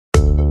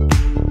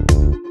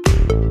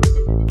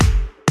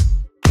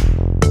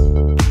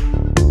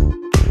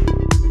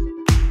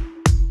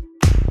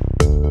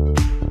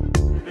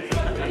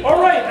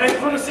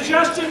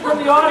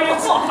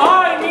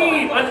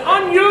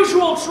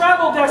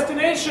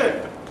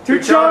location.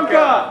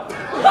 Tuchanka!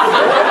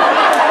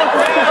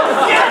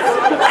 Yes!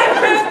 Black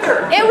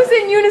Panther! It was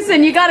in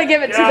unison. You gotta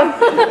give it to them.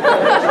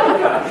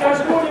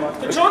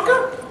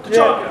 Tuchanka?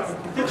 Tuchanka.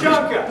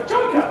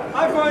 Tuchanka.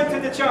 I'm going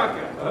to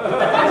Tuchanka.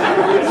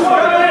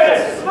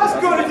 Let's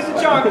go to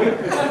Tuchanka.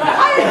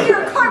 I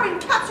hear carbon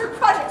capture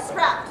project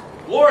scrapped.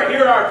 Lord,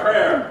 hear our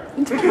prayer.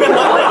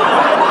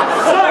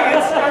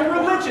 Science and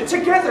religion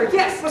together.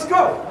 Yes, let's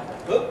go.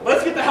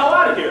 Let's get the hell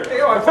out of here.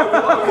 Hey, I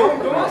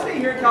don't want to stay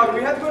here in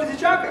Calgary. We have to go to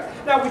Tuchanka.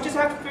 Now, we just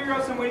have to figure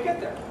out some way to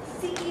get there.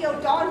 CEO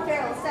Don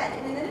Farrell said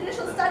in an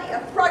initial study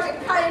of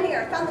Project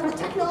Pioneer found that the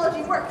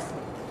technology works.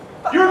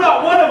 You're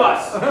not one of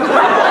us.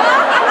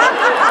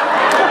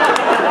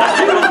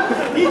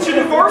 You need to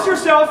divorce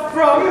yourself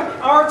from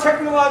our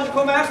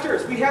technological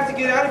masters. We have to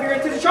get out of here,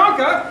 and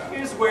Tuchanka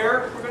is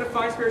where we're going to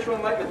find spiritual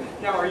enlightenment.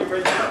 Now, are you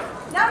ready to go?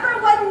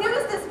 #1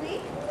 news this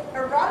week,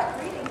 erotic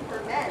reading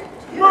for men.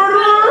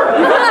 Murder!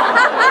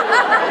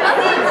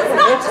 It's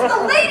not just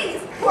the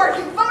ladies who are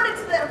devoted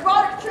to the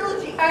erotic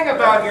trilogy. Hang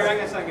about here, hang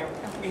on a second.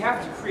 We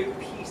have to create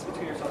peace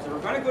between ourselves. If we're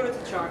going to go to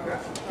Tuchanka,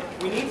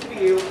 we need to be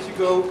able to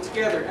go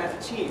together as a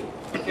team.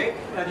 Okay?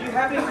 Now, do you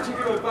have any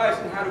particular advice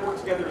on how to work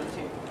together as a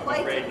team? I'm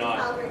afraid not.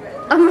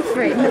 I'm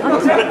afraid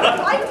not.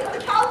 Like the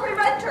Calgary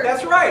renters.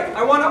 That's right.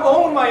 I want to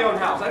own my own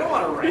house. I don't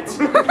want to rent.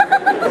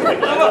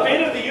 The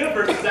fate of the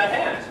universe is at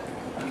hand.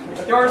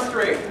 Darn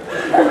straight.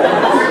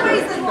 More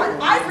ways than one.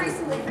 I've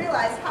recently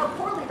realized how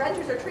poorly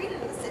renters are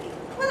treated in the city.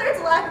 Whether it's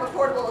a lack of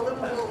affordable or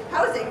livable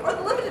housing, or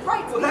the limited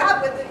rights we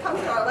have when it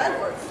comes to our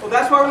landlords. Well,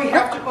 that's why we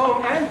have to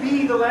own and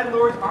be the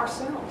landlords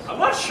ourselves. I'm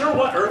not sure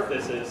what Earth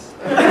this is.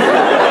 We're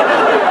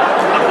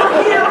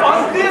here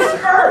on this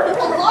earth.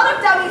 A lot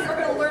of dummies are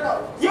going to learn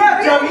Yeah,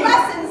 real dummy.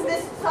 lessons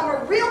this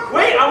summer, real quick.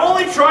 Wait, I'm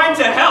only trying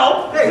to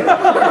help. Hey,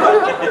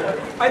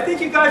 I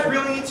think you guys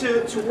really need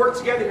to work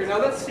together here. Now,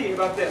 let's see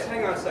about this.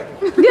 Hang on a second.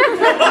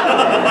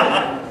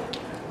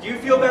 Do you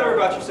feel better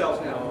about yourselves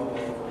now?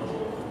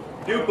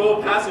 New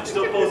boat passage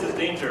still poses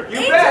danger. You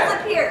Angels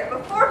bet. appear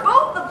before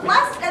both the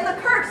blessed and the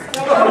cursed.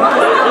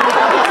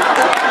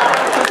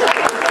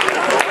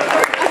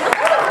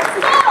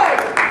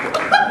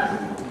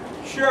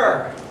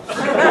 Sure.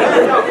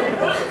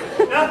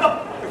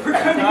 If we're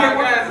going to get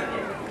one.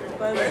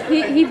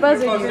 He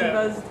buzzed. You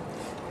buzzed.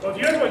 Well, if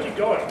you guys want to keep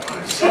going.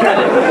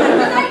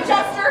 Good night,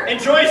 Chester.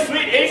 Enjoy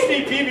sweet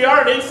HD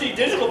PVR and HD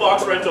digital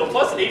box rental,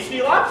 plus an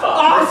HD laptop.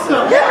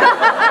 Awesome.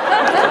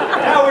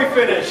 Now we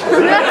finish.